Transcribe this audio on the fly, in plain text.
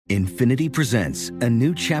Infinity presents a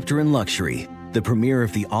new chapter in luxury, the premiere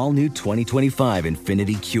of the all-new 2025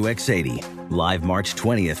 Infinity QX80, live March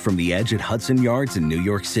 20th from the Edge at Hudson Yards in New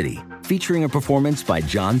York City, featuring a performance by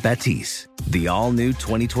Jon Batiste. The all-new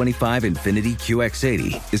 2025 Infinity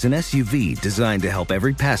QX80 is an SUV designed to help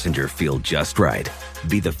every passenger feel just right.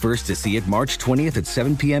 Be the first to see it March 20th at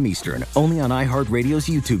 7 p.m. Eastern, only on iHeartRadio's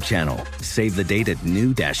YouTube channel. Save the date at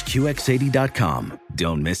new-QX80.com.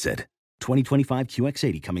 Don't miss it. 2025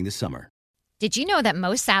 QX80 coming this summer. Did you know that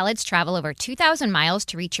most salads travel over 2,000 miles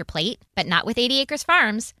to reach your plate? But not with 80 Acres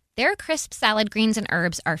Farms. Their crisp salad greens and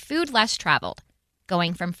herbs are food less traveled,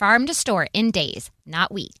 going from farm to store in days,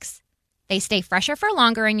 not weeks. They stay fresher for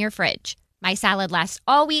longer in your fridge. My salad lasts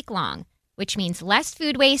all week long, which means less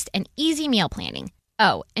food waste and easy meal planning.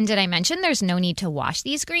 Oh, and did I mention there's no need to wash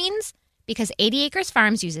these greens? Because 80 Acres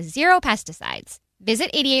Farms uses zero pesticides.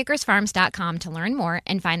 Visit 80acresfarms.com to learn more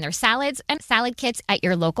and find their salads and salad kits at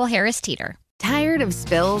your local Harris Teeter. Tired of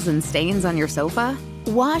spills and stains on your sofa?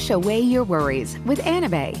 Wash away your worries with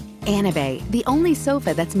Anabei. Anabei, the only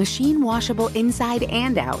sofa that's machine washable inside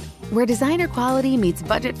and out, where designer quality meets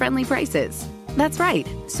budget-friendly prices. That's right,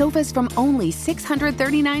 sofas from only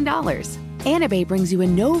 $639. Anabei brings you a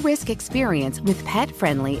no-risk experience with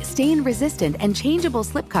pet-friendly, stain-resistant, and changeable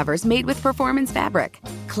slipcovers made with performance fabric,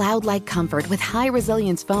 cloud-like comfort with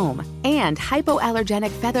high-resilience foam, and hypoallergenic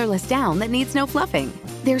featherless down that needs no fluffing.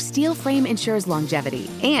 Their steel frame ensures longevity,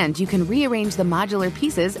 and you can rearrange the modular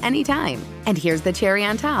pieces anytime. And here's the cherry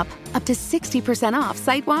on top, up to 60% off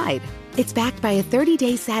site-wide. It's backed by a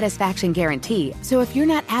 30-day satisfaction guarantee, so if you're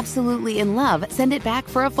not absolutely in love, send it back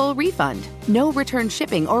for a full refund. No return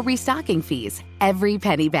shipping or restocking fees. Every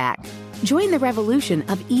penny back. Join the revolution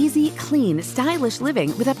of easy, clean, stylish living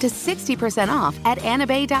with up to 60% off at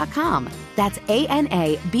anabei.com. That's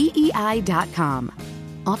ANABEI.com.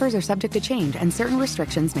 Offers are subject to change and certain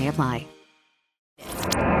restrictions may apply.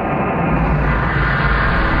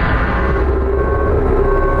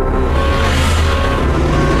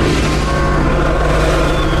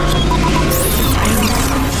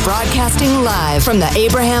 Broadcasting live from the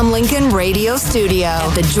Abraham Lincoln Radio Studio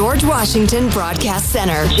at the George Washington Broadcast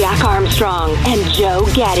Center. Jack Armstrong and Joe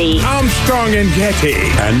Getty. Armstrong and Getty.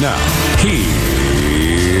 And now, here's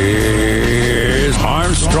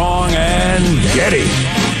Armstrong and Getty.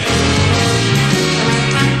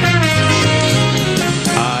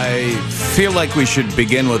 I feel like we should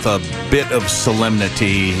begin with a bit of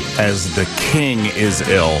solemnity as the king is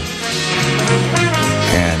ill.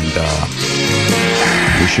 And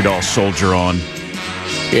we should all soldier on.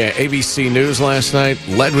 Yeah, ABC News last night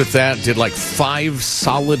led with that, did like 5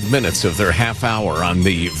 solid minutes of their half hour on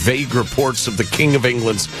the vague reports of the King of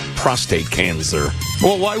England's prostate cancer.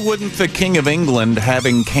 Well, why wouldn't the King of England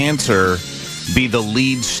having cancer be the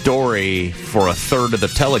lead story for a third of the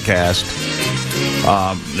telecast?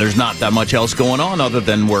 There's not that much else going on other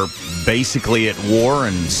than we're basically at war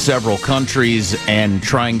in several countries and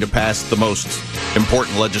trying to pass the most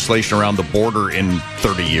important legislation around the border in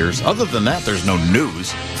 30 years. Other than that, there's no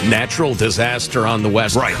news. Natural disaster on the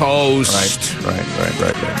West Coast. Right.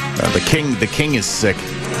 The king is sick.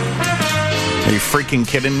 Are you freaking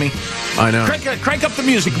kidding me? I know. Crank up the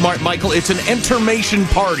music, Michael. It's an intermation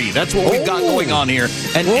party. That's what we've got going on here.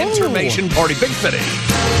 An intermation party. Big finish.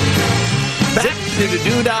 Back to the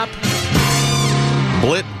doo-dop.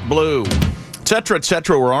 Blit blue. Et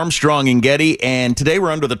cetera. We're Armstrong and Getty, and today we're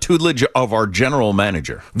under the tutelage of our general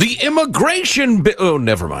manager. The immigration bill. Oh,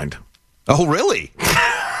 never mind. Oh, really?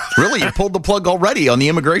 Really? You pulled the plug already on the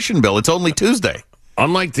immigration bill. It's only Tuesday.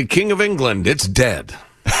 Unlike the King of England, it's dead.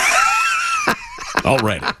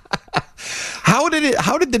 Already. How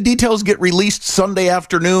did the details get released Sunday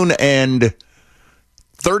afternoon and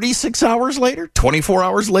 36 hours later, 24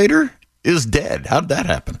 hours later, is dead? How did that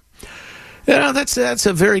happen? Yeah, that's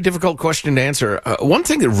a very difficult question to answer. One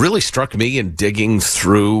thing that really struck me in digging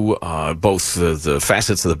through both the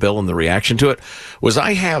facets of the bill and the reaction to it was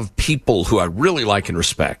I have people who I really like and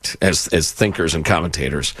respect as thinkers and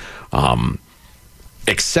commentators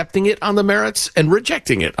accepting it on the merits and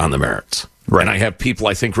rejecting it on the merits. Right. And I have people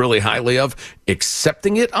I think really highly of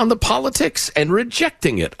accepting it on the politics and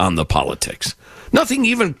rejecting it on the politics. Nothing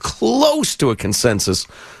even close to a consensus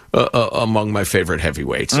among my favorite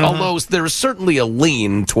heavyweights. Mm-hmm. Although there's certainly a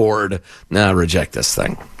lean toward, reject this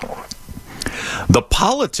thing. The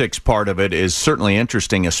politics part of it is certainly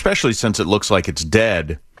interesting, especially since it looks like it's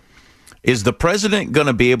dead. Is the president going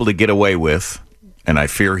to be able to get away with, and I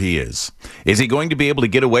fear he is he going to be able to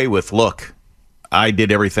get away with, look, I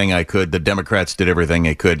did everything I could, the Democrats did everything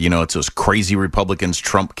they could, it's those crazy Republicans,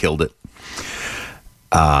 Trump killed it.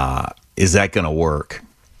 Is that going to work?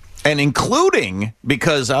 And including,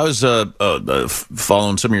 because I was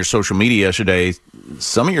following some of your social media yesterday,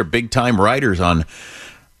 some of your big-time writers on,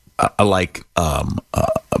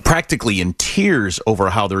 practically in tears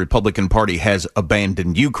over how the Republican Party has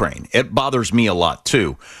abandoned Ukraine. It bothers me a lot,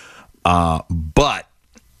 too. But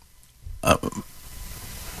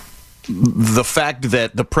the fact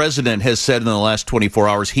that the president has said in the last 24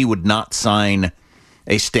 hours he would not sign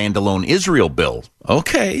a standalone Israel bill.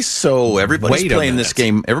 Okay, so everybody's playing this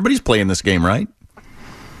game. Everybody's playing this game, right?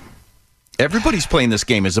 Everybody's playing this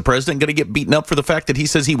game. Is the president going to get beaten up for the fact that he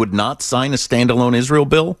says he would not sign a standalone Israel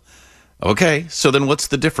bill? Okay, so then what's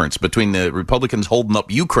the difference between the Republicans holding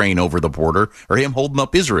up Ukraine over the border or him holding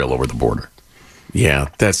up Israel over the border? Yeah,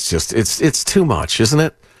 that's just, it's too much, isn't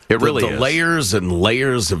it? It really is. is. Layers and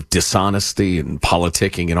layers of dishonesty and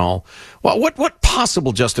politicking and all. Well, what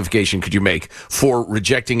possible justification could you make for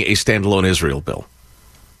rejecting a standalone Israel bill?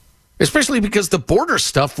 Especially because the border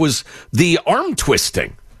stuff was the arm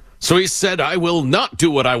twisting. So he said, I will not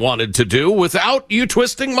do what I wanted to do without you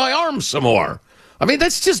twisting my arm some more. I mean,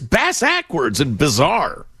 that's just bass-ackwards and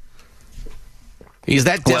bizarre. He's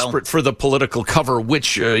that desperate for the political cover,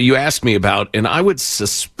 which you asked me about, and I would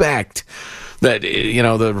suspect that,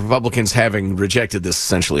 the Republicans having rejected this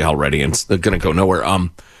essentially already and they're going to go nowhere.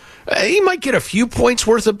 He might get a few points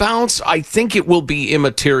worth of bounce. I think it will be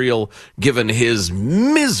immaterial given his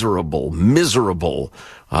miserable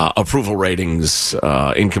approval ratings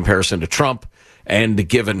in comparison to Trump. And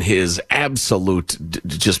given his absolute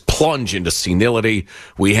just plunge into senility,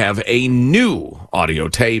 we have a new audio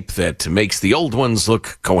tape that makes the old ones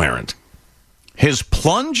look coherent. His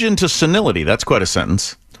plunge into senility, that's quite a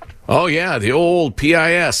sentence. Oh, yeah, the old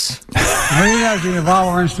PIS. Realizing of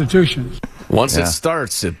our institutions. Once it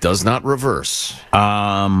starts, it does not reverse.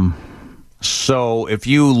 So if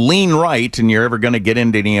you lean right and you're ever going to get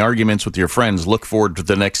into any arguments with your friends, look forward to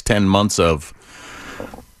the next 10 months of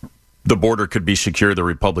the border could be secure. The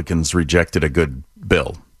Republicans rejected a good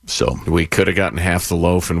bill. So we could have gotten half the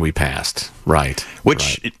loaf and we passed. Right.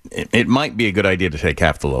 Which it might be a good idea to take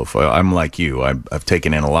half the loaf. I'm like you. I've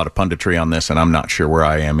taken in a lot of punditry on this, and I'm not sure where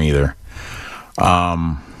I am either.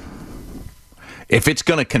 If it's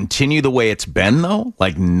going to continue the way it's been, though,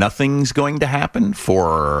 like nothing's going to happen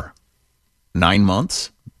for 9 months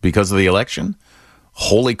because of the election,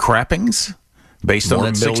 holy crappings. Based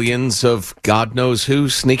on millions of God knows who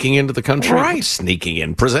sneaking into the country. Right. Sneaking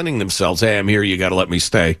in, presenting themselves. Hey, I'm here. You got to let me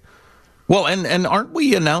stay. Well, and aren't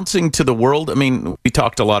we announcing to the world? I mean, we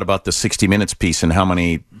talked a lot about the 60 Minutes piece and how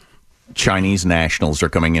many Chinese nationals are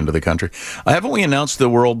coming into the country. Haven't we announced to the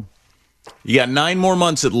world, you got 9 more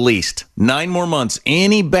months at least. 9 more months.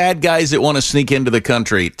 Any bad guys that want to sneak into the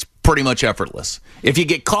country, it's pretty much effortless. If you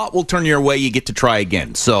get caught, we'll turn you away. You get to try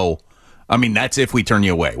again. So, I mean, that's if we turn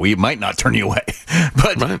you away. We might not turn you away.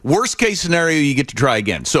 But worst case scenario, you get to try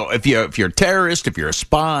again. So if you're a terrorist, if you're a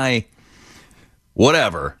spy,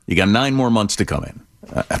 whatever, you got 9 more months to come in.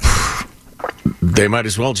 They might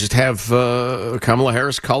as well just have Kamala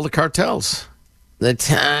Harris call the cartels. The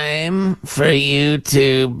time for you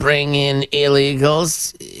to bring in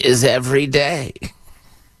illegals is every day.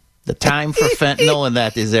 The time for fentanyl and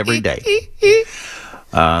that is every day.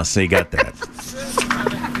 So you got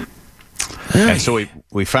that. And so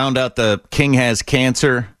we found out the king has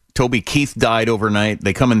cancer. Toby Keith died overnight.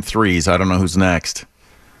 They come in threes. I don't know who's next.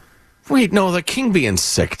 Wait, no, the king being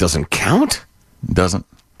sick doesn't count. Doesn't?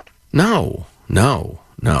 No.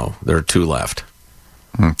 There are 2 left.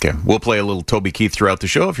 Okay. We'll play a little Toby Keith throughout the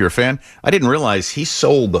show if you're a fan. I didn't realize he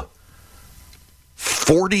sold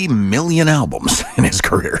 40 million albums in his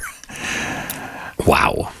career.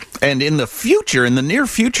 Wow. And in the near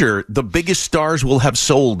future, the biggest stars will have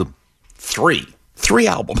sold 3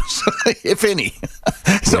 albums, if any.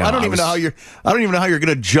 So yeah, I don't even know how you're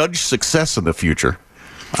going to judge success in the future.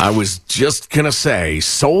 I was just going to say,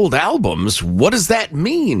 sold albums, what does that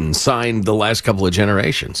mean, signed the last couple of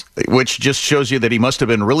generations? Which just shows you that he must have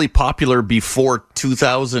been really popular before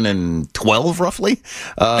 2012, roughly.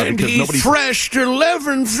 And he thrashed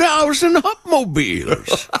 11,000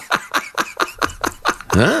 automobiles.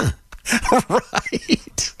 Huh?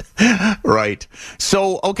 Right.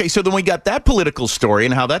 So then we got that political story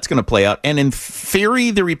and how that's going to play out. And in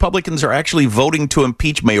theory, the Republicans are actually voting to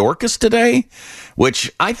impeach Mayorkas today,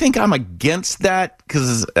 which I think I'm against that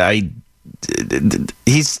because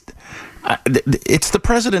it's the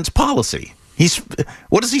president's policy.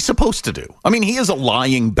 What is he supposed to do? I mean, he is a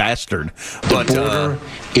lying bastard. But the border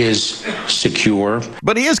is secure.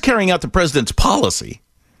 But he is carrying out the president's policy.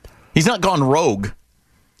 He's not gone rogue.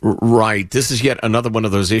 Right. This is yet another one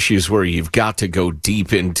of those issues where you've got to go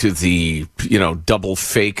deep into the, double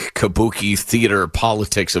fake kabuki theater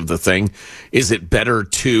politics of the thing. Is it better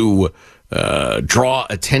to draw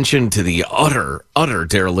attention to the utter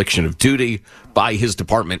dereliction of duty by his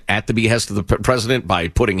department at the behest of the president by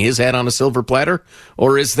putting his head on a silver platter?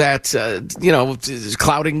 Or is that,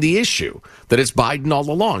 clouding the issue, that it's Biden all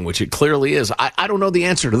along, which it clearly is? I don't know the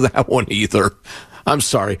answer to that one either. I'm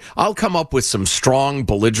sorry. I'll come up with some strong,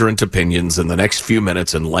 belligerent opinions in the next few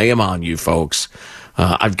minutes and lay them on you folks.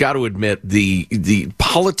 I've got to admit, the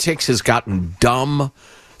politics has gotten dumb,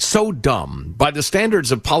 so dumb by the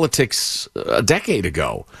standards of politics a decade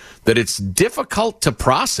ago that it's difficult to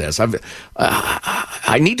process.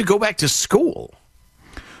 I need to go back to school.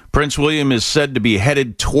 Prince William is said to be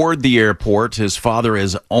headed toward the airport. His father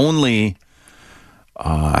has only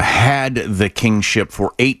had the kingship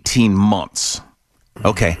for 18 months.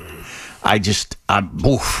 Okay.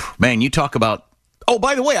 Man, you talk about... Oh,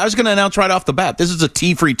 by the way, I was going to announce right off the bat, this is a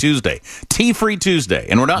tea-free Tuesday. Tea-free Tuesday.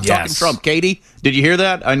 And we're not talking Trump. Katie, did you hear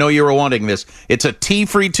that? I know you were wanting this. It's a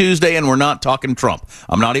tea-free Tuesday, and we're not talking Trump.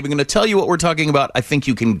 I'm not even going to tell you what we're talking about. I think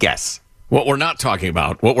you can guess. What we're not talking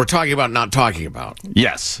about. What we're talking about not talking about.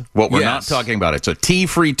 Yes. What we're not talking about. It's a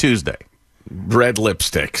tea-free Tuesday. Red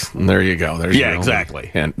lipstick. There you go. There's exactly.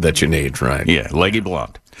 And that you need, right? Yeah, leggy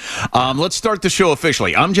blonde. Let's start the show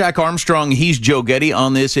officially. I'm Jack Armstrong. He's Joe Getty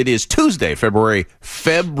on this. It is Tuesday, February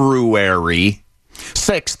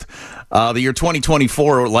 6th. The year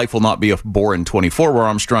 2024. Life will not be a boring 24. We're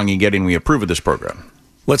Armstrong and Getty, and we approve of this program.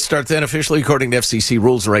 Let's start then officially according to FCC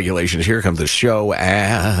rules and regulations. Here comes the show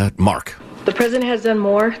at Mark. The president has done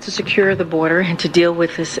more to secure the border and to deal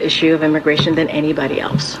with this issue of immigration than anybody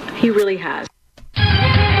else. He really has.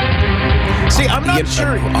 See, I'm not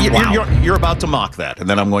sure. You're about to mock that, and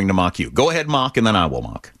then I'm going to mock you. Go ahead, mock, and then I will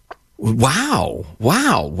mock. Wow.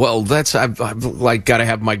 Well, that's I've got to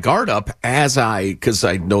have my guard up because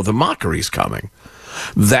I know the mockery's coming.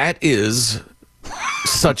 That is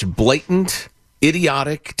such blatant,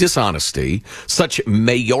 idiotic dishonesty, such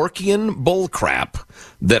Mayorkian bullcrap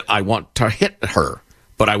that I want to hit her.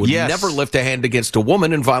 But I would never lift a hand against a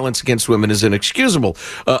woman, and violence against women is inexcusable.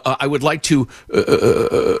 I would like to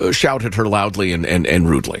shout at her loudly and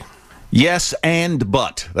rudely. Yes,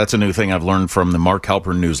 but. That's a new thing I've learned from the Mark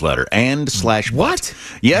Halpern newsletter. /but. What?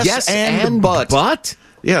 Yes, and but. But?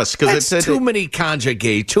 Yes, because it said... too many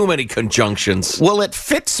conjunctions. Well, it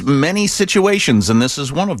fits many situations, and this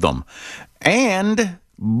is one of them.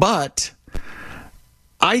 But...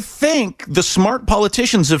 I think the smart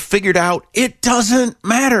politicians have figured out it doesn't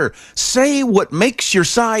matter. Say what makes your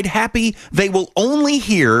side happy. They will only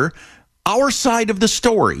hear our side of the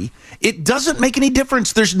story. It doesn't make any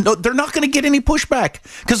difference. They're not going to get any pushback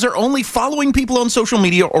because they're only following people on social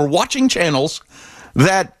media or watching channels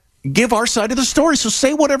that give our side of the story. So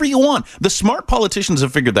say whatever you want. The smart politicians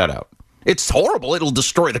have figured that out. It's horrible. It'll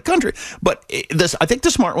destroy the country. But I think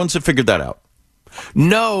the smart ones have figured that out.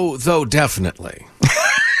 No, though, definitely.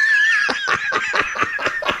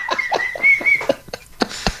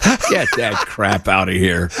 Get that crap out of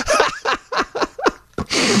here.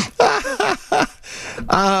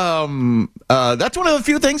 That's one of the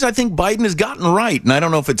few things I think Biden has gotten right, and I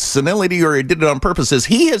don't know if it's senility or he did it on purpose, is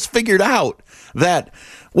he has figured out that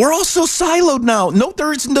we're all so siloed now. No,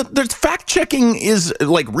 there's fact-checking is,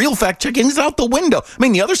 like, real fact-checking is out the window. I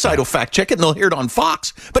mean, the other side will fact-check it, and they'll hear it on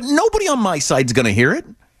Fox, but nobody on my side's going to hear it.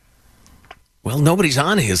 Well, nobody's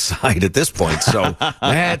on his side at this point, so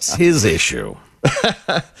that's his issue.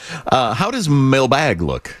 How does Mailbag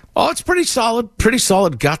look? Oh, it's pretty solid. Pretty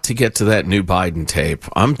solid. Got to get to that new Biden tape.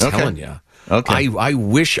 I'm telling you. Okay. I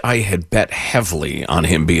wish I had bet heavily on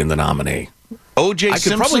him being the nominee. O.J.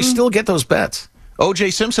 Simpson? I could probably still get those bets.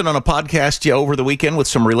 O.J. Simpson on a podcast over the weekend with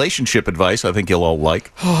some relationship advice I think you'll all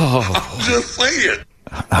like. I'm just saying.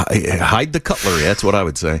 Hide the cutlery. That's what I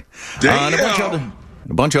would say. Damn.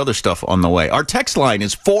 A bunch of other stuff on the way. Our text line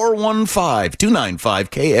is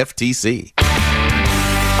 415-295-KFTC.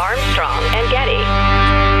 Armstrong and Getty.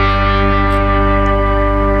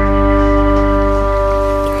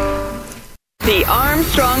 The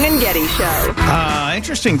Armstrong and Getty Show.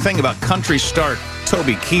 Interesting thing about country star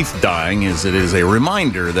Toby Keith dying is it is a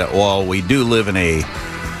reminder that while we do live in a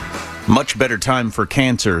much better time for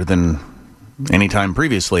cancer than any time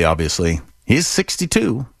previously, obviously, he's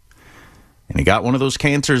 62. And he got one of those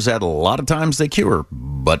cancers that a lot of times they cure,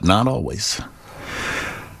 but not always.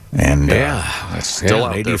 And it's still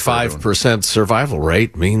an 85% survival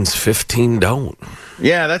rate means 15 don't.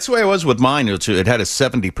 Yeah, that's the way it was with mine. It had a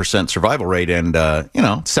 70% survival rate, and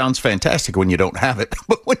it sounds fantastic when you don't have it.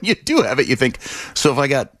 But when you do have it, you think, so if I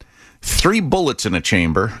got 3 bullets in a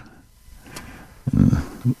chamber,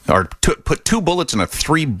 or put 2 bullets in a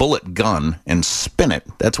 3-bullet gun and spin it.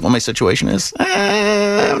 That's what my situation is.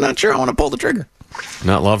 I'm not sure I want to pull the trigger.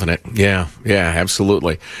 Not loving it. Yeah,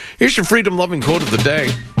 absolutely. Here's your freedom-loving quote of the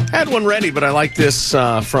day. Had one ready, but I like this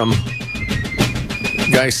from a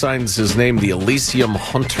guy signs his name the Elysium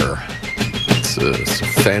Hunter. It's a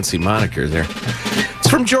fancy moniker there. It's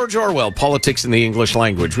from George Orwell, Politics in the English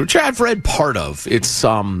Language, which I've read part of. It's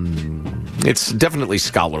definitely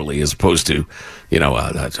scholarly as opposed to,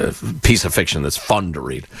 a piece of fiction that's fun to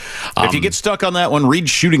read. If you get stuck on that one, read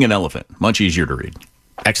Shooting an Elephant. Much easier to read.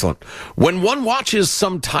 Excellent. When one watches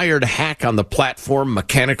some tired hack on the platform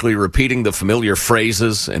mechanically repeating the familiar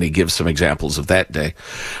phrases, and he gives some examples of that day,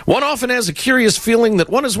 one often has a curious feeling that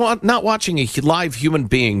one is not watching a live human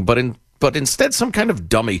being, but instead some kind of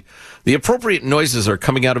dummy. The appropriate noises are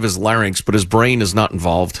coming out of his larynx, but his brain is not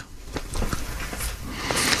involved.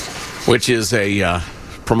 Which is a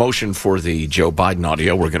promotion for the Joe Biden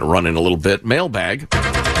audio we're going to run in a little bit. Mailbag.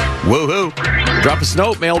 Woohoo. Drop us a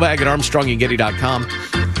note, mailbag at armstrongandgetty.com.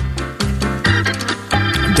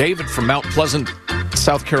 David from Mount Pleasant,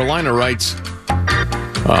 South Carolina writes,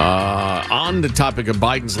 on the topic of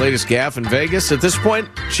Biden's latest gaffe in Vegas, at this point,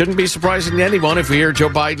 shouldn't be surprising to anyone if we hear Joe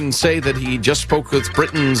Biden say that he just spoke with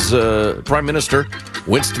Britain's Prime Minister,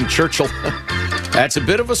 Winston Churchill. That's a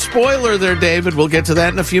bit of a spoiler there, David. We'll get to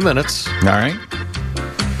that in a few minutes. All right.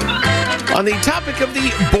 On the topic of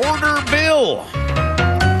the border bill.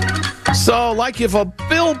 So, like if a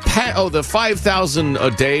bill the 5,000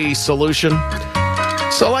 a day solution.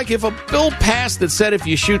 So, like if a bill passed that said if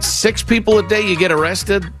you shoot 6 people a day, you get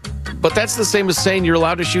arrested. But that's the same as saying you're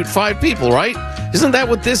allowed to shoot 5 people, right? Isn't that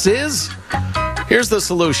what this is? Here's the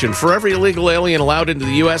solution. For every illegal alien allowed into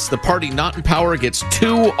the U.S., the party not in power gets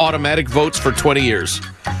 2 automatic votes for 20 years.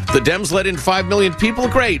 The Dems let in 5 million people,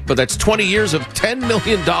 great, but that's 20 years of $10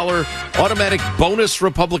 million automatic bonus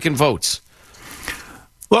Republican votes.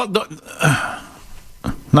 Well,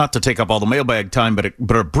 not to take up all the mailbag time,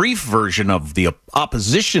 but a brief version of the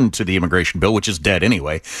opposition to the immigration bill, which is dead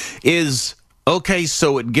anyway, is, okay,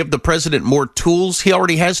 so it give the president more tools. He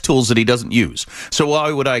already has tools that he doesn't use. So why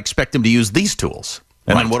would I expect him to use these tools?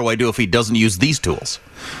 And then what do I do if he doesn't use these tools?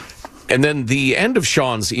 And then the end of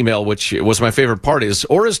Sean's email, which was my favorite part, is,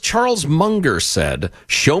 or as Charles Munger said,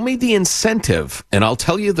 show me the incentive and I'll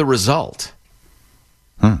tell you the result.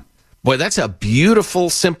 Boy, that's a beautiful,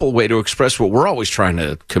 simple way to express what we're always trying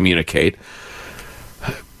to communicate.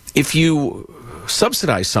 If you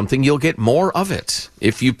subsidize something, you'll get more of it.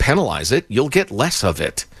 If you penalize it, you'll get less of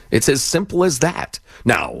it. It's as simple as that.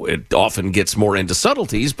 Now, it often gets more into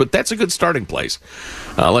subtleties, but that's a good starting place.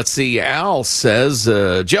 Let's see. Al says,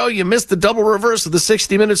 Joe, you missed the double reverse of the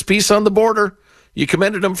 60 Minutes piece on the border. You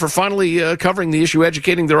commended them for finally covering the issue,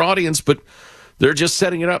 educating their audience, but they're just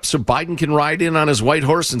setting it up so Biden can ride in on his white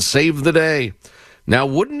horse and save the day. Now,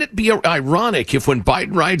 wouldn't it be ironic if when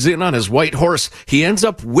Biden rides in on his white horse, he ends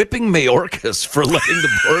up whipping Mayorkas for letting the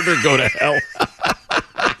border go to hell?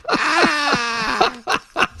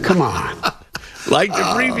 Come on. Like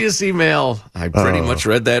the previous email, I pretty much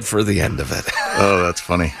read that for the end of it. Oh, that's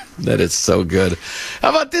funny. That is so good. How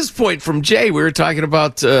about this point from Jay? We were talking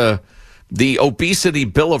about the Obesity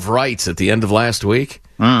Bill of Rights at the end of last week.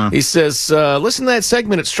 He says, listen to that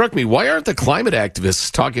segment. It struck me. Why aren't the climate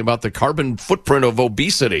activists talking about the carbon footprint of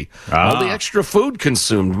obesity? All the extra food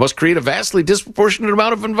consumed must create a vastly disproportionate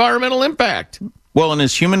amount of environmental impact. Well, and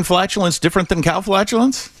is human flatulence different than cow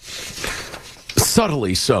flatulence?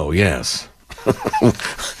 Subtly so, yes.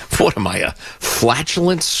 What am I, a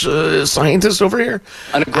flatulence scientist over here?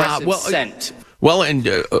 An aggressive scent. Well, and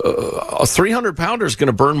a 300-pounder is going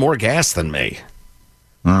to burn more gas than me.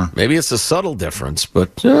 Maybe it's a subtle difference,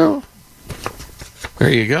 but there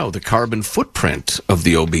you go. The carbon footprint of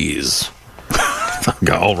the obese.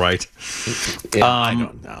 All right. Yeah, I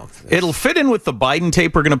don't know. It'll fit in with the Biden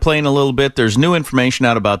tape we're going to play in a little bit. There's new information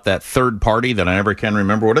out about that third party that I never can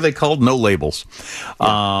remember. What are they called? No labels.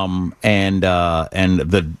 Yeah. And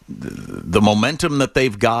the momentum that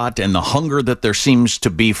they've got and the hunger that there seems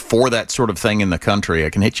to be for that sort of thing in the country.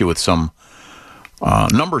 I can hit you with some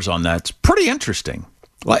numbers on that. It's pretty interesting.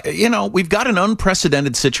 Like, we've got an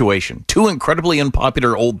unprecedented situation. 2 incredibly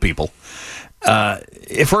unpopular old people.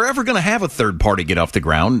 If we're ever going to have a third party get off the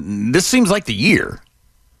ground, this seems like the year.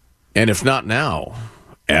 And if not now,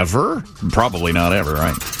 ever? Probably not ever,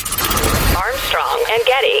 right? Armstrong and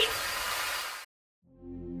Getty.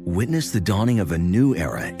 Witness the dawning of a new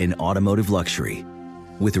era in automotive luxury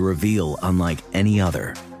with a reveal unlike any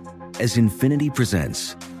other as Infiniti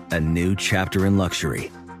presents a new chapter in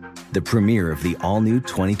luxury, the premiere of the all-new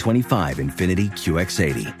 2025 Infiniti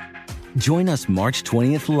QX80. Join us March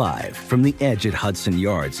 20th live from the Edge at Hudson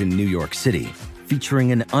Yards in New York City,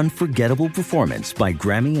 featuring an unforgettable performance by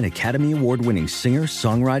Grammy and Academy Award-winning singer,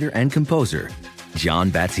 songwriter, and composer, Jon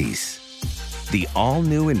Batiste. The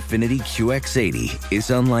all-new Infiniti QX80 is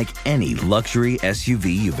unlike any luxury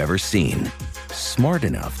SUV you've ever seen. Smart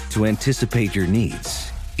enough to anticipate your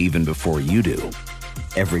needs, even before you do.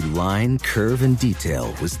 Every line, curve, and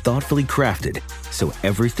detail was thoughtfully crafted, so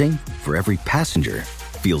everything for every passenger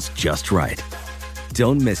feels just right.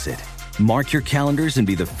 Don't miss it. Mark your calendars and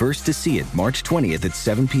be the first to see it March 20th at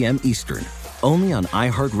 7 p.m. Eastern, only on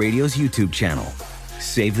iHeartRadio's YouTube channel.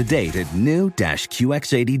 Save the date at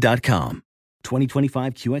new-QX80.com.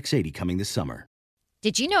 2025 QX80 coming this summer.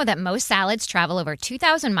 Did you know that most salads travel over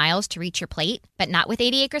 2,000 miles to reach your plate? But not with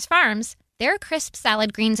 80 Acres Farms. Their crisp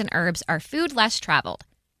salad greens and herbs are food less traveled,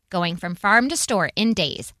 going from farm to store in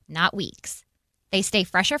days, not weeks. They stay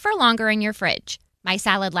fresher for longer in your fridge. My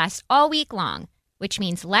salad lasts all week long, which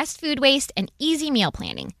means less food waste and easy meal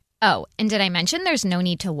planning. Oh, and did I mention there's no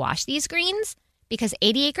need to wash these greens? Because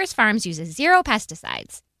 80 Acres Farms uses 0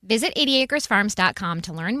 pesticides. Visit 80acresfarms.com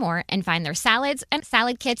to learn more and find their salads and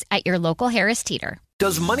salad kits at your local Harris Teeter.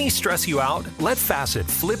 Does money stress you out? Let Facet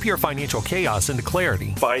flip your financial chaos into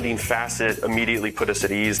clarity. Finding Facet immediately put us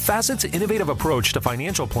at ease. Facet's innovative approach to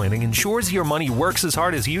financial planning ensures your money works as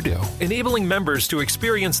hard as you do, enabling members to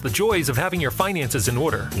experience the joys of having your finances in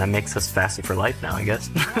order. That makes us Facet for life now, I guess.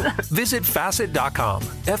 Visit Facet.com,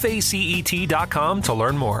 FACET.com to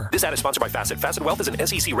learn more. This ad is sponsored by Facet. Facet Wealth is an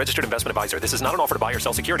SEC registered investment advisor. This is not an offer to buy or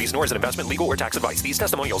sell securities, nor is it investment, legal, or tax advice. These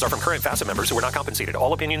testimonials are from current Facet members who are not compensated.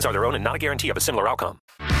 All opinions are their own and not a guarantee of a similar outcome.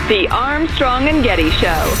 The Armstrong and Getty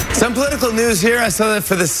Show. Some political news here. I saw that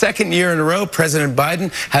for the second year in a row, President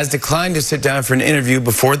Biden has declined to sit down for an interview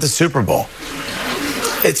before the Super Bowl.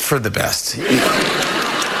 It's for the best. You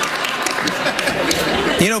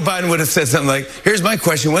know, Biden would have said something like, here's my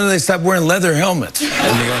question, when do they stop wearing leather helmets?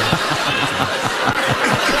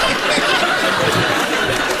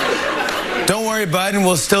 Don't worry, Biden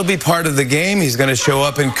will still be part of the game. He's going to show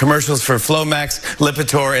up in commercials for Flomax,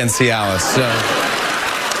 Lipitor, and Cialis. So,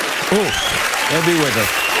 he'll be with us.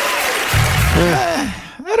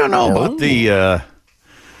 I don't know about the... I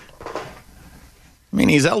mean,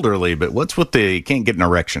 he's elderly, but what's with the can't get an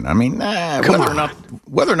erection? I mean,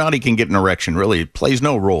 whether or not he can get an erection really plays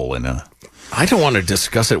no role in a... I don't want to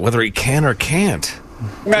discuss it whether he can or can't.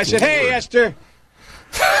 I said, hey, Esther.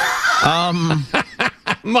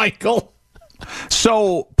 Michael.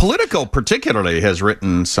 So, Politico particularly has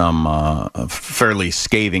written some fairly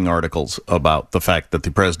scathing articles about the fact that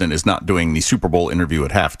the president is not doing the Super Bowl interview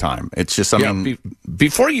at halftime. It's just,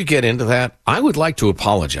 before you get into that, I would like to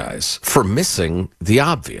apologize for missing the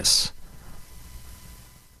obvious.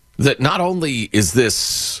 That not only is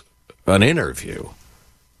this an interview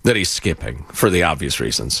that he's skipping for the obvious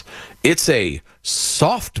reasons, it's a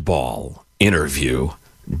softball interview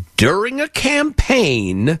during a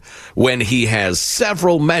campaign when he has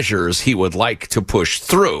several measures he would like to push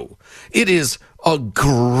through. It is a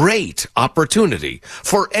great opportunity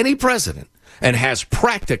for any president and has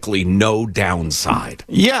practically no downside.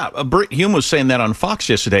 Yeah, Britt Hume was saying that on Fox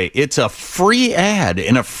yesterday. It's a free ad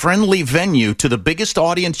in a friendly venue to the biggest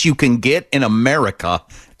audience you can get in America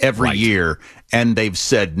every year. And they've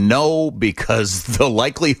said no because the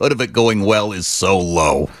likelihood of it going well is so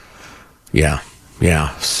low. Yeah.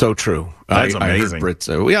 Yeah, so true. That's amazing. I heard Britt,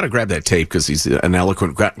 we ought to grab that tape because he's an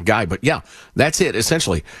eloquent guy. But yeah, that's it,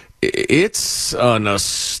 essentially. It's an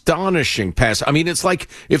astonishing pass. I mean, it's like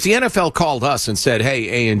if the NFL called us and said,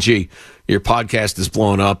 hey, A&G, your podcast is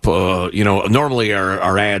blowing up. Normally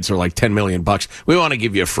our ads are like $10 million. We want to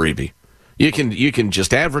give you a freebie. You can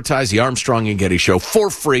just advertise the Armstrong and Getty Show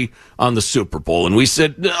for free on the Super Bowl. And we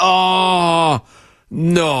said, no, I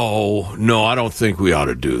don't think we ought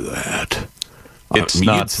to do that.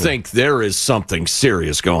 You'd think there is something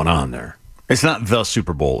serious going on there. It's not the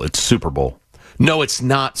Super Bowl. It's Super Bowl. No, it's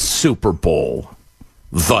not Super Bowl.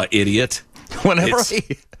 The idiot. Whenever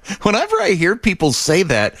I hear people say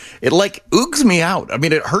that, it like oogs me out. I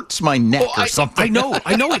mean, it hurts my neck or something. I know.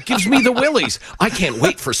 It gives me the willies. I can't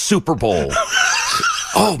wait for Super Bowl.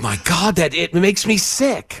 Oh my God, it makes me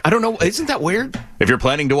sick. I don't know. Isn't that weird? If you're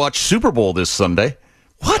planning to watch Super Bowl this Sunday.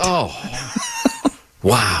 What? Oh.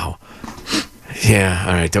 Wow. Yeah,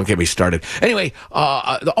 all right, don't get me started. Anyway,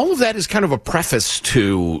 all of that is kind of a preface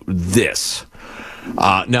to this.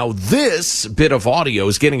 Now, this bit of audio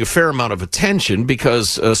is getting a fair amount of attention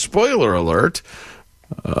because, spoiler alert,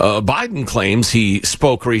 Biden claims he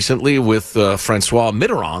spoke recently with Francois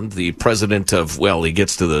Mitterrand, the president of, well, he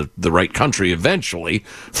gets to the right country eventually.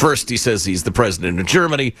 First, he says he's the president of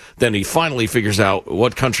Germany. Then he finally figures out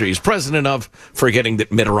what country he's president of, forgetting that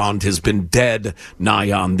Mitterrand has been dead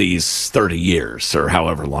nigh on these 30 years, or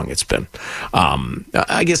however long it's been.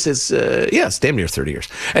 I guess it's damn near 30 years.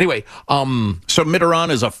 Anyway. So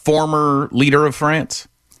Mitterrand is a former leader of France?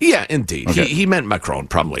 Yeah, indeed. Okay. He meant Macron,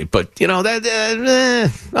 probably, but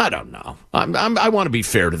that I don't know. I want to be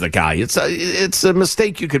fair to the guy. It's a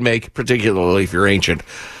mistake you could make, particularly if you're ancient.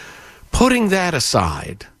 Putting that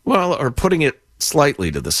aside, or putting it slightly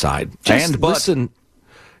to the side, just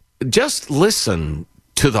listen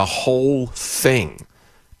to the whole thing,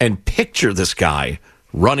 and picture this guy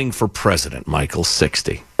running for president, Michael,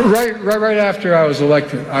 60. Right after I was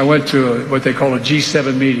elected, I went to what they call a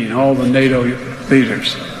G7 meeting, all the NATO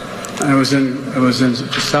leaders. I was in the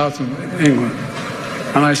south of England.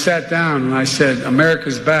 And I sat down and I said,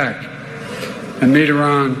 America's back. And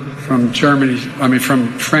Mitterrand from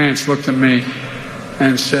France looked at me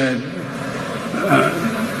and said,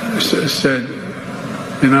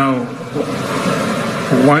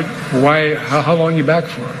 how long are you back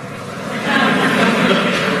for?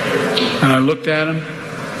 And I looked at him,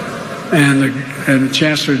 and the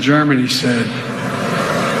Chancellor of Germany said,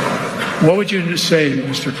 what would you say,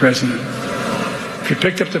 Mr. President, if you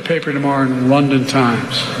picked up the paper tomorrow in the London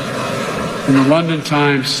Times, and the London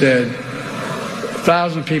Times said,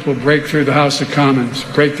 1,000 people break through the House of Commons,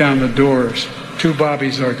 break down the doors, 2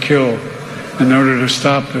 bobbies are killed in order to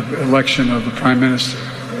stop the election of the Prime Minister.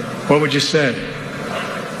 What would you say?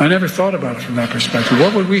 I never thought about it from that perspective.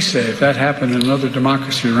 What would we say if that happened in another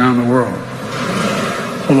democracy around the world?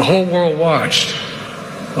 Well, the whole world watched.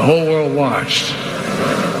 The whole world watched.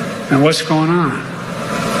 And what's going on?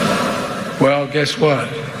 Well, guess what?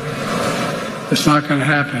 It's not going to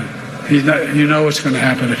happen. You know what's going to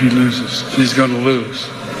happen if he loses. He's going to lose.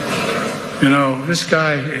 You know, this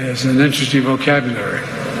guy has an interesting vocabulary.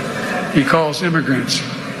 He calls immigrants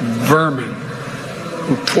vermin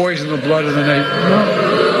who poison the blood of the nation.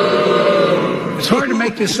 It's hard to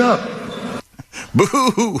make this up.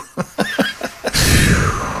 Boo!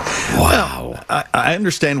 Wow. I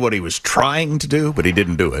understand what he was trying to do, but he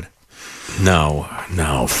didn't do it. No.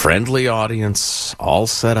 Friendly audience, all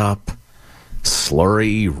set up.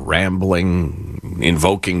 Slurry, rambling,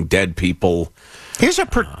 invoking dead people. He's a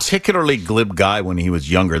particularly glib guy when he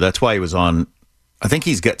was younger. That's why he was on... I think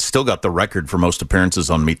he's still got the record for most appearances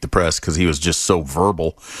on Meet the Press because he was just so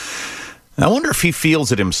verbal. I wonder if he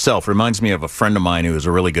feels it himself. Reminds me of a friend of mine who was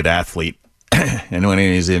a really good athlete. And when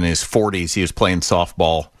he was in his 40s, he was playing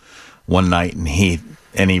softball one night,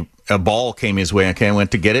 and a ball came his way. Okay, I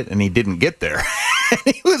went to get it, and he didn't get there.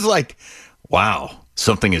 And he was like, wow,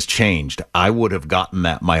 something has changed. I would have gotten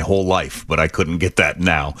that my whole life, but I couldn't get that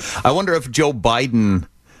now. I wonder if Joe Biden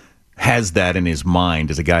has that in his mind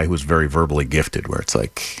as a guy who is very verbally gifted, where it's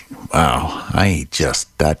like, wow,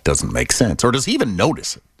 that doesn't make sense. Or does he even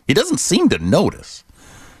notice it? He doesn't seem to notice.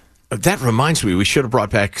 That reminds me, we should have brought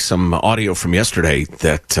back some audio from yesterday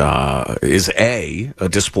that is a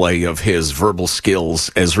display of his verbal skills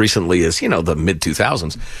as recently as, the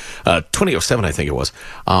mid-2000s, 2007, I think it was,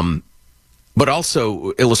 but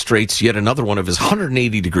also illustrates yet another one of his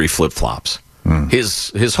 180-degree flip-flops.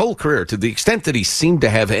 His whole career, to the extent that he seemed to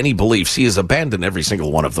have any beliefs, he has abandoned every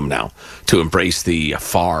single one of them now to embrace the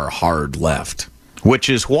far, hard left. Which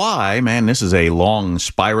is why, man, this is a long,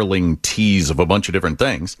 spiraling tease of a bunch of different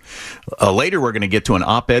things. Later, we're going to get to an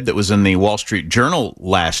op-ed that was in the Wall Street Journal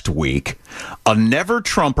last week. A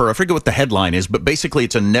never-Trumper, I forget what the headline is, but basically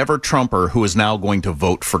it's a never-Trumper who is now going to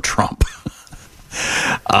vote for Trump.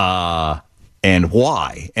 And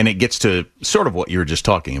why? And it gets to sort of what you were just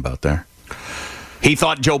talking about there. He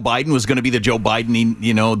thought Joe Biden was going to be the Joe Biden,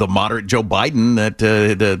 the moderate Joe Biden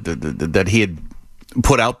that he had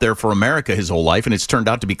put out there for America his whole life, and it's turned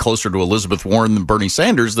out to be closer to Elizabeth Warren than Bernie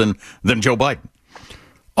Sanders than Joe Biden.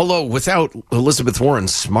 Although without Elizabeth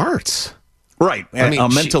Warren's smarts. Right. I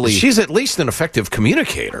mean, mentally... she's at least an effective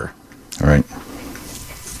communicator. All right.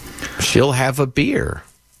 She'll have a beer.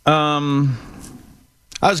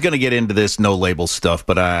 I was going to get into this no-label stuff,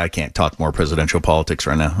 but I can't talk more presidential politics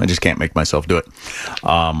right now. I just can't make myself do it.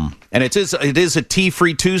 And it is a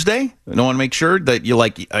tea-free Tuesday. I want to make sure that you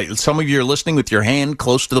some of you are listening with your hand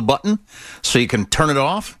close to the button so you can turn it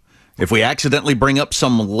off. If we accidentally bring up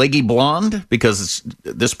some leggy blonde because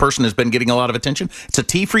this person has been getting a lot of attention, it's a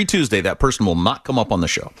tea-free Tuesday. That person will not come up on the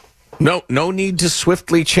show. No need to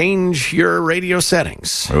swiftly change your radio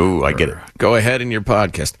settings. Oh, I get it. Go ahead in your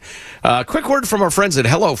podcast. Quick word from our friends at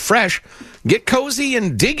HelloFresh. Get cozy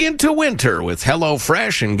and dig into winter with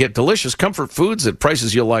HelloFresh and get delicious comfort foods at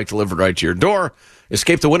prices you'll like delivered right to your door.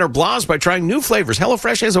 Escape the winter blahs by trying new flavors.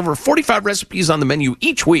 HelloFresh has over 45 recipes on the menu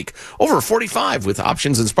each week. Over 45 with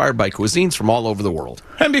options inspired by cuisines from all over the world.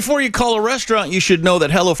 And before you call a restaurant, you should know that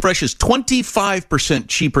HelloFresh is 25%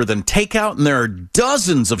 cheaper than takeout, and there are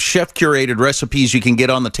dozens of chef-curated recipes you can get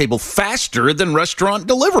on the table faster than restaurant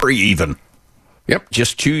delivery even. Yep,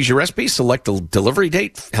 just choose your recipe, select the delivery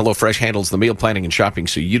date. HelloFresh handles the meal planning and shopping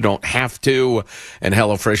so you don't have to. And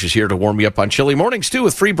HelloFresh is here to warm you up on chilly mornings, too,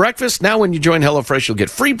 with free breakfast. Now, when you join HelloFresh, you'll get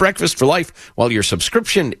free breakfast for life while your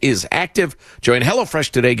subscription is active. Join HelloFresh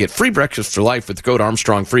today. Get free breakfast for life with the code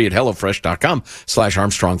ArmstrongFree at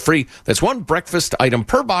HelloFresh.com/ArmstrongFree. That's one breakfast item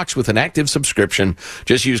per box with an active subscription.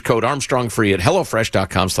 Just use code ArmstrongFree at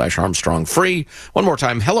HelloFresh.com/ArmstrongFree. One more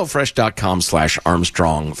time,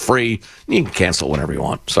 HelloFresh.com/ArmstrongFree. You can cancel whenever you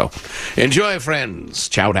want. So enjoy, friends.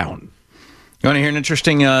 Chow down. You want to hear an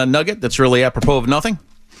interesting nugget that's really apropos of nothing?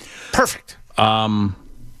 Perfect. The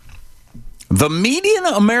median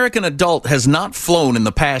American adult has not flown in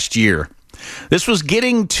the past year. This was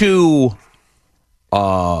getting to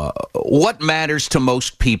what matters to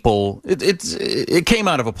most people. It came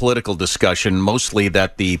out of a political discussion, mostly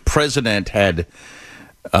that the president had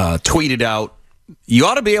tweeted out, "You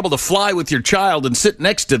ought to be able to fly with your child and sit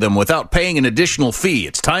next to them without paying an additional fee.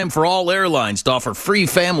 It's time for all airlines to offer free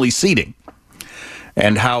family seating."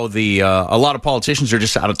 And how a lot of politicians are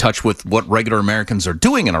just out of touch with what regular Americans are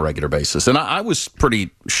doing on a regular basis. And I was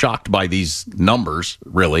pretty shocked by these numbers,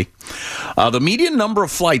 really. The median number of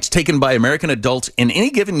flights taken by American adults in any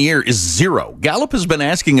given year is 0. Gallup has been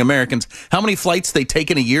asking Americans how many flights they take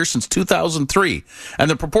in a year since 2003. And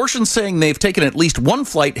the proportion saying they've taken at least one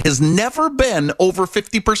flight has never been over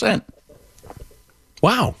 50%.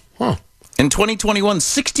 Wow. Huh. In 2021,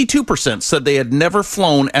 62% said they had never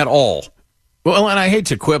flown at all. Well, and I hate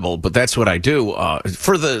to quibble, but that's what I do.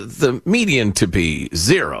 For the median to be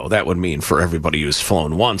 0, that would mean for everybody who's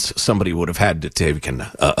flown once, somebody would have had to take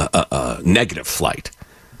a negative flight,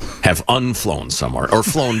 have unflown somewhere, or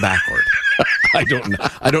flown backward. I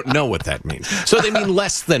don't know what that means. So they mean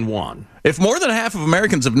less than 1. If more than half of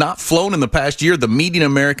Americans have not flown in the past year, the median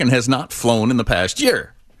American has not flown in the past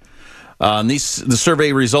year. The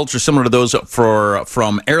survey results are similar to those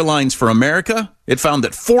from Airlines for America. It found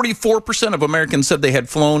that 44% of Americans said they had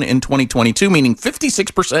flown in 2022, meaning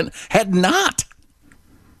 56% had not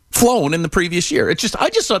flown in the previous year. I just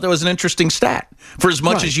thought that was an interesting stat. For as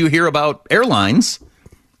much as you hear about airlines,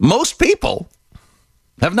 most people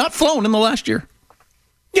have not flown in the last year.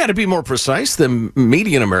 Yeah, to be more precise, the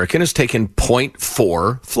median American has taken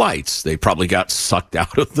 0.4 flights. They probably got sucked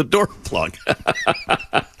out of the door plug.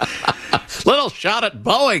 Little shot at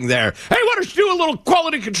Boeing there. Hey, why don't you do a little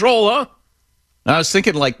quality control, huh? I was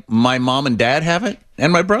thinking, like, my mom and dad haven't,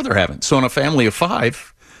 and my brother haven't. So in a family of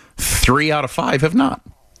 5, 3 out of 5 have not.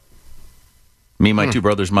 Me, my 2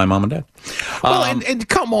 brothers, my mom and dad. Well, and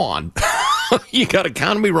come on. You got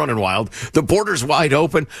economy running wild. The border's wide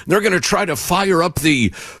open. They're going to try to fire up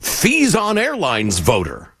the fees on airlines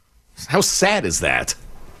voter. How sad is that?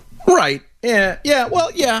 Right. Yeah. Well,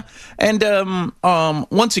 yeah. And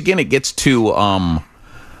once again, it gets to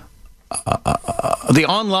the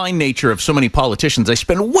online nature of so many politicians. They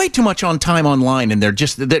spend way too much time online, and they're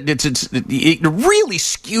just it really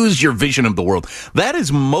skews your vision of the world. That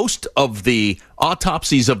is most of the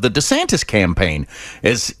autopsies of the DeSantis campaign.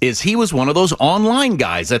 Is he was one of those online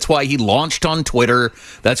guys. That's why he launched on Twitter.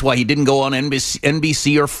 That's why he didn't go on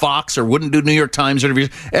NBC or Fox or wouldn't do New York Times interviews.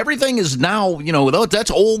 Everything is now,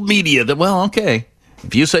 that's old media. Well, okay,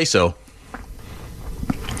 if you say so.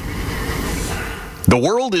 The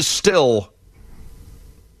world is still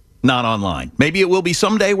not online. Maybe it will be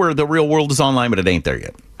someday where the real world is online, but it ain't there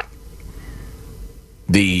yet.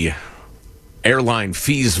 The airline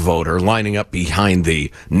fees voter lining up behind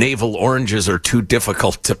the navel oranges are too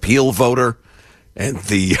difficult to peel voter. And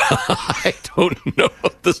the, I don't know,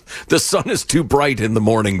 the sun is too bright in the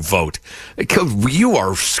morning vote. You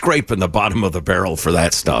are scraping the bottom of the barrel for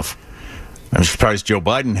that stuff. I'm surprised Joe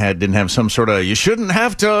Biden didn't have some sort of, you shouldn't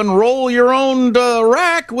have to unroll your own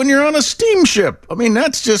rack when you're on a steamship. I mean,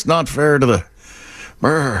 that's just not fair to the...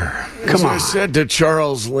 Come on. I said to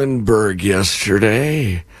Charles Lindbergh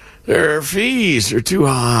yesterday, their fees are too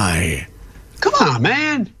high. Come on,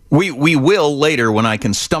 man. We will later, when I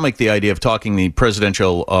can stomach the idea of talking the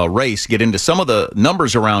presidential race, get into some of the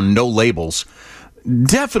numbers around no labels.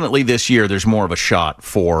 Definitely this year, there's more of a shot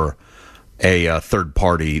for a third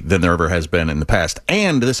party than there ever has been in the past.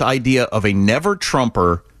 And this idea of a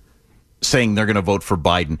never-Trumper saying they're going to vote for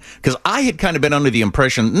Biden. Because I had kind of been under the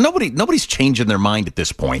impression nobody's changing their mind at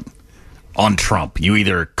this point on Trump. You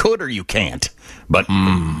either could or you can't. But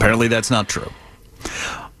apparently that's not true.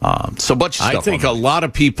 So much stuff. I think a lot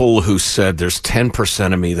of people who said there's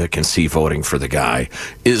 10% of me that can see voting for the guy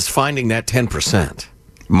is finding that 10%.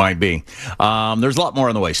 Might be. There's a lot more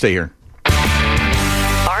on the way. Stay here.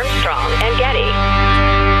 Armstrong and Getty.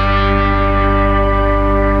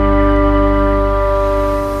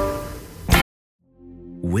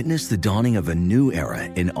 Witness the dawning of a new era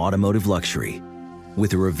in automotive luxury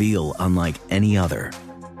with a reveal unlike any other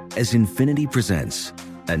as Infiniti presents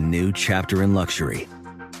a new chapter in luxury,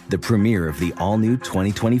 the premiere of the all-new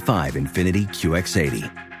 2025 Infiniti QX80.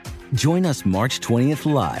 Join us March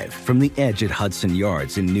 20th live from the Edge at Hudson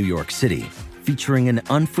Yards in New York City, featuring an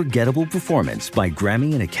unforgettable performance by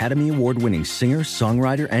Grammy and Academy Award-winning singer,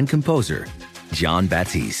 songwriter, and composer, Jon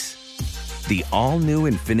Batiste. The all-new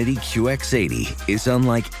Infiniti QX80 is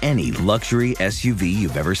unlike any luxury SUV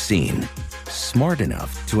you've ever seen. Smart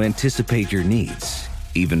enough to anticipate your needs,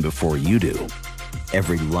 even before you do.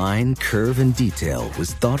 Every line, curve, and detail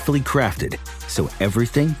was thoughtfully crafted, so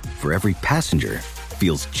everything for every passenger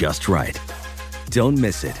feels just right. Don't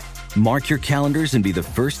miss it. Mark your calendars and be the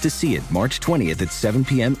first to see it March 20th at 7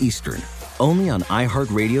 p.m. Eastern, only on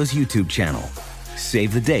iHeartRadio's YouTube channel.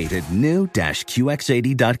 Save the date at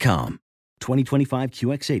new-QX80.com. 2025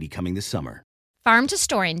 QX80 coming this summer. Farm to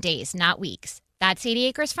store in days, not weeks. That's 80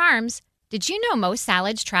 Acres Farms. Did you know most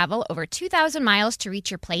salads travel over 2,000 miles to reach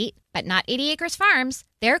your plate? But not 80 Acres Farms.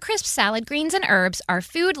 Their crisp salad greens and herbs are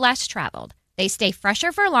food less traveled. They stay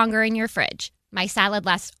fresher for longer in your fridge. My salad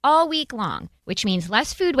lasts all week long, which means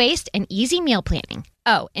less food waste and easy meal planning.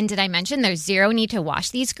 Oh, and did I mention there's zero need to wash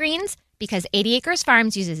these greens? Because 80 Acres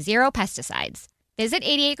Farms uses zero pesticides. Visit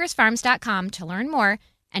 80acresfarms.com to learn more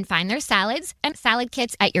and find their salads and salad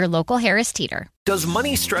kits at your local Harris Teeter. Does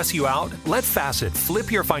money stress you out? Let Facet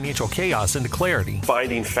flip your financial chaos into clarity.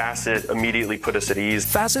 Finding Facet immediately put us at ease.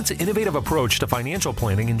 Facet's innovative approach to financial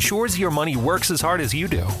planning ensures your money works as hard as you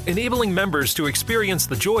do, enabling members to experience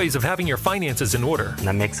the joys of having your finances in order. And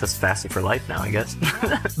that makes us Facet for life now, I guess.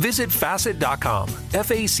 Visit Facet.com,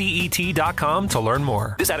 FACET.com to learn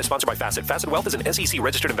more. This ad is sponsored by Facet. Facet Wealth is an SEC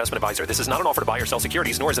registered investment advisor. This is not an offer to buy or sell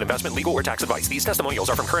securities, nor is it investment, legal, or tax advice. These testimonials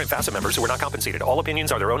are from current Facet members who are not compensated. All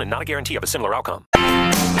opinions are their own and not a guarantee of a similar outcome.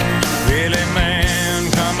 Really, man,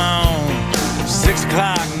 come on. 6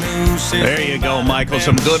 o'clock news. There you go, Michael.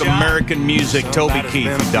 Some good American music. Toby Keith,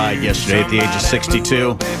 who died yesterday at the age of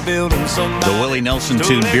 62. The Willie Nelson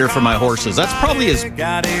tune, Beer for My Horses. That's probably his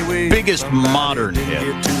biggest modern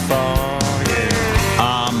hit.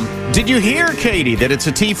 Did you hear, Katie, that it's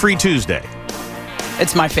a tea-free Tuesday?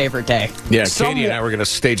 It's my favorite day. Yeah, Katie and I were going to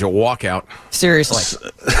stage a walkout. Seriously.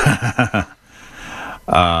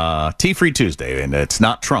 Tea-free Tuesday, and it's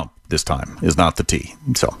not Trump this time, is not the tea.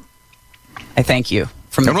 So, I thank you.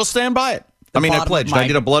 And we'll stand by it. I mean, I pledged. I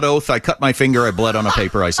did a blood oath. I cut my finger. I bled on a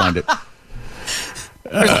paper. I signed it.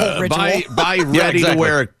 Buy ready to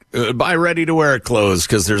wear. Buy ready to wear clothes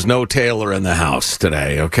because there's no tailor in the house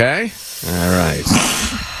today. Okay. All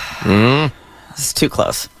right. It's too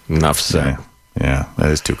close. Enough said. Yeah,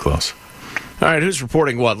 that is too close. All right, who's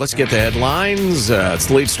reporting what? Let's get the headlines. It's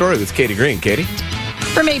the lead story with Katie Green. Katie?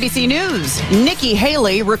 From ABC News, Nikki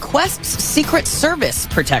Haley requests Secret Service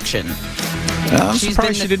protection. I'm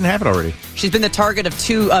surprised she didn't have it already. She's been the target of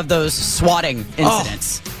 2 of those swatting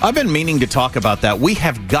incidents. Oh, I've been meaning to talk about that. We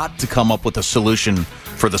have got to come up with a solution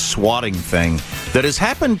for the swatting thing that has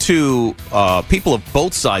happened to people of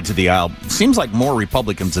both sides of the aisle. Seems like more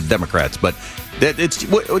Republicans than Democrats, but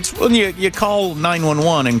it's when you call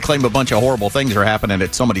 911 and claim a bunch of horrible things are happening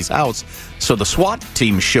at somebody's house. So the SWAT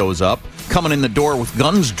team shows up, coming in the door with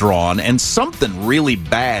guns drawn, and something really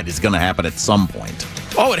bad is going to happen at some point.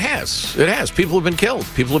 Oh, it has. It has. People have been killed.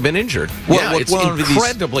 People have been injured. Well, it's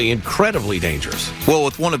incredibly dangerous. Well,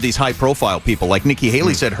 with one of these high-profile people, like Nikki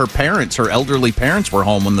Haley said, her elderly parents were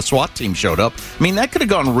home when the SWAT team showed up. I mean, that could have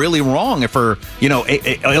gone really wrong if her,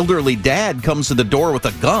 elderly dad comes to the door with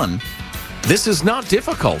a gun. This is not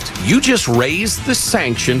difficult. You just raise the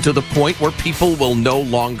sanction to the point where people will no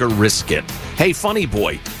longer risk it. Hey, funny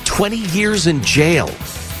boy, 20 years in jail.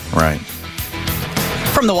 Right.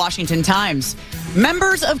 From the Washington Times,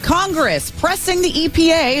 members of Congress pressing the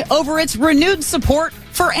EPA over its renewed support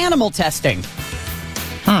for animal testing.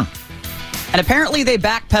 And apparently they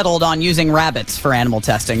backpedaled on using rabbits for animal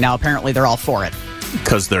testing. Now apparently they're all for it.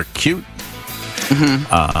 Because they're cute.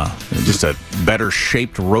 Just a better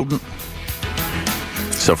shaped rodent.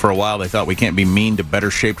 So for a while, they thought we can't be mean to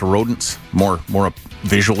better-shaped rodents, more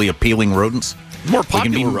visually appealing rodents. More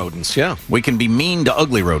popular rodents, yeah. We can be mean to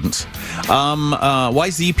ugly rodents. Why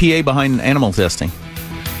is the EPA behind animal testing?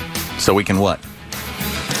 So we can what?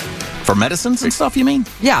 For medicines and stuff, you mean?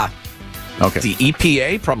 Yeah. Okay. The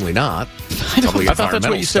EPA? Probably not. I thought that's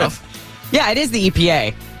what you said. Yeah, it is the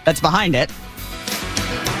EPA that's behind it.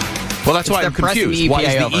 Well, that's why I'm confused. Why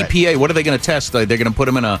is the EPA? What are they going to test? They're going to put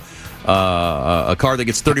them in a car that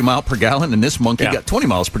gets 30 miles per gallon, and this monkey got 20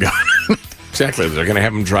 miles per gallon. Exactly. They're going to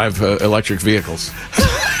have them drive electric vehicles.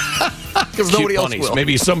 Because nobody else will.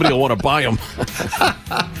 Maybe somebody will want to buy them.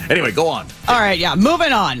 Anyway, go on. All right, yeah,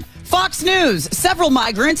 moving on. Fox News. Several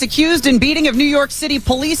migrants accused in beating of New York City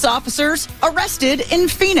police officers arrested in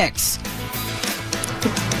Phoenix.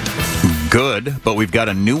 Good, but we've got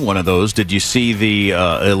a new one of those. Did you see the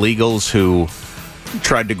illegals who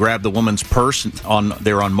tried to grab the woman's purse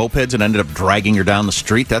they were on mopeds and ended up dragging her down the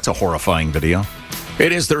street? That's a horrifying video.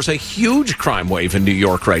 It is. There's a huge crime wave in New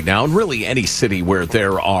York right now, and really any city where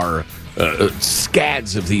there are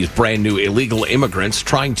scads of these brand new illegal immigrants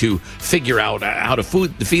trying to figure out how to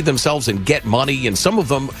feed themselves and get money. And some of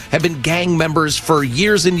them have been gang members for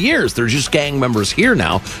years and years. They're just gang members here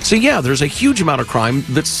now. So yeah, there's a huge amount of crime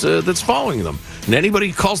that's following them. And anybody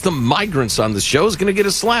who calls them migrants on the show is going to get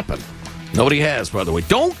a slapping. Nobody has, by the way.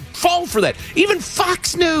 Don't fall for that. Even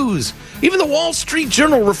Fox News, even the Wall Street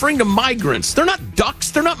Journal referring to migrants. They're not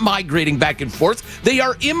ducks. They're not migrating back and forth. They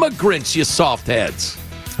are immigrants, you soft heads.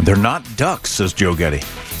 They're not ducks, says Joe Getty.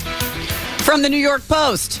 From the New York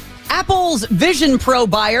Post, Apple's Vision Pro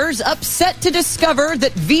buyers upset to discover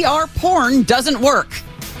that VR porn doesn't work.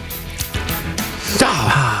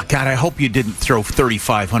 God, I hope you didn't throw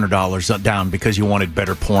 $3,500 down because you wanted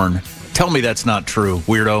better porn. Tell me that's not true,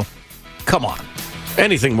 weirdo. Come on.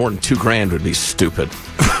 Anything more than $2,000 would be stupid.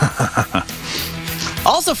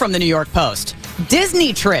 Also from the New York Post,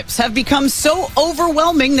 Disney trips have become so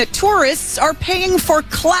overwhelming that tourists are paying for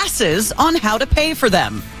classes on how to pay for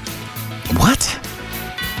them. What?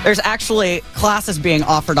 There's actually classes being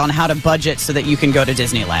offered on how to budget so that you can go to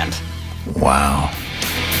Disneyland. Wow.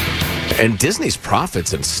 And Disney's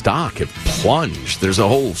profits and stock have plunged. There's a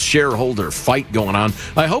whole shareholder fight going on.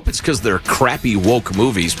 I hope it's because they're crappy woke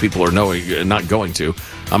movies people are not going to.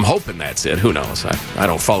 I'm hoping that's it. Who knows? I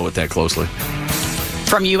don't follow it that closely.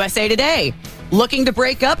 From USA Today, looking to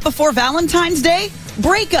break up before Valentine's Day?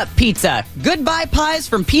 Breakup pizza. Goodbye pies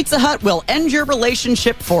from Pizza Hut will end your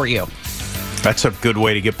relationship for you. That's a good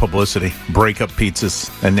way to get publicity. Breakup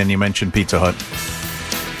pizzas, and then you mention Pizza Hut.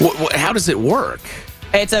 How does it work?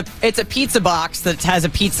 It's a pizza box that has a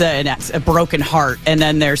pizza and a broken heart, and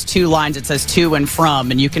then there's two lines that says to and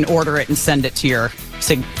from, and you can order it and send it to your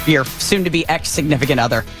soon-to-be ex-significant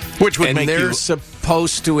other. Which would make they're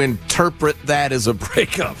supposed to interpret that as a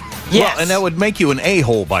breakup. Yes. Well, and that would make you an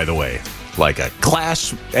a-hole, by the way. Like a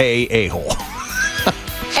Class A-hole.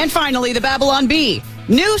 And finally, the Babylon Bee.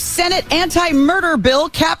 New Senate anti-murder bill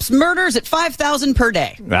caps murders at $5,000 per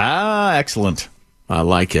day. Ah, excellent. I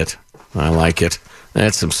like it.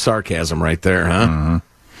 That's some sarcasm right there, huh? Mm-hmm.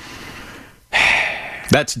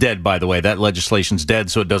 That's dead, by the way. That legislation's dead,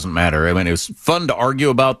 so it doesn't matter. I mean, it was fun to argue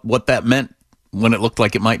about what that meant when it looked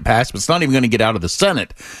like it might pass, but it's not even going to get out of the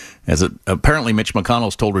Senate, as apparently Mitch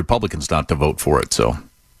McConnell's told Republicans not to vote for it, so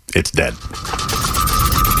it's dead.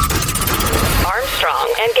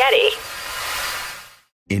 Armstrong and Getty.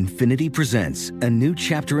 Infinity presents a new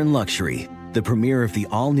chapter in luxury, the premiere of the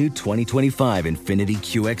all-new 2025 Infinity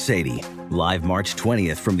QX80, live March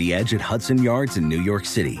 20th from the Edge at Hudson Yards in New York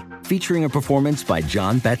City, featuring a performance by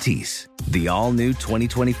John Batiste. The all-new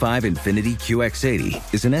 2025 Infinity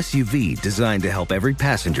QX80 is an SUV designed to help every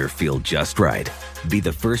passenger feel just right. Be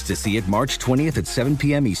the first to see it March 20th at 7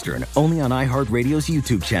 p.m. Eastern, only on iHeartRadio's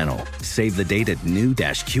YouTube channel. Save the date at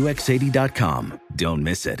new-QX80.com. Don't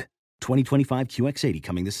miss it. 2025 QX80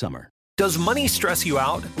 coming this summer. Does money stress you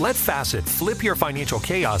out? Let Facet flip your financial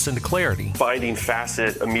chaos into clarity. Finding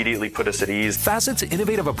Facet immediately put us at ease. Facet's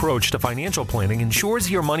innovative approach to financial planning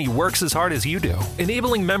ensures your money works as hard as you do,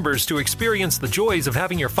 enabling members to experience the joys of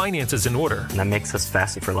having your finances in order. And that makes us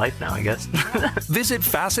Facet for life now, I guess. Visit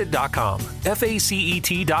Facet.com,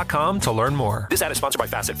 FACET.com to learn more. This ad is sponsored by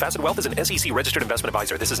Facet. Facet Wealth is an SEC registered investment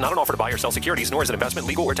advisor. This is not an offer to buy or sell securities, nor is it investment,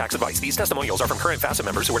 legal, or tax advice. These testimonials are from current Facet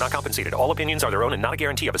members who are not compensated. All opinions are their own and not a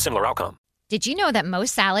guarantee of a similar outcome. Did you know that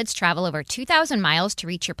most salads travel over 2,000 miles to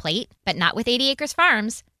reach your plate? But not with 80 Acres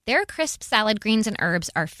Farms. Their crisp salad greens and herbs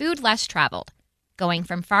are food less traveled, going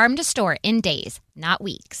from farm to store in days, not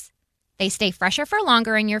weeks. They stay fresher for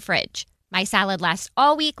longer in your fridge. My salad lasts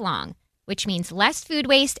all week long, which means less food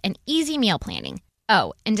waste and easy meal planning.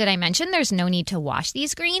 Oh, and did I mention there's no need to wash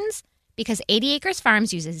these greens? Because 80 Acres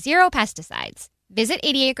Farms uses 0 pesticides. Visit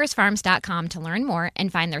 80acresfarms.com to learn more and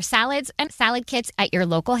find their salads and salad kits at your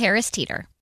local Harris Teeter.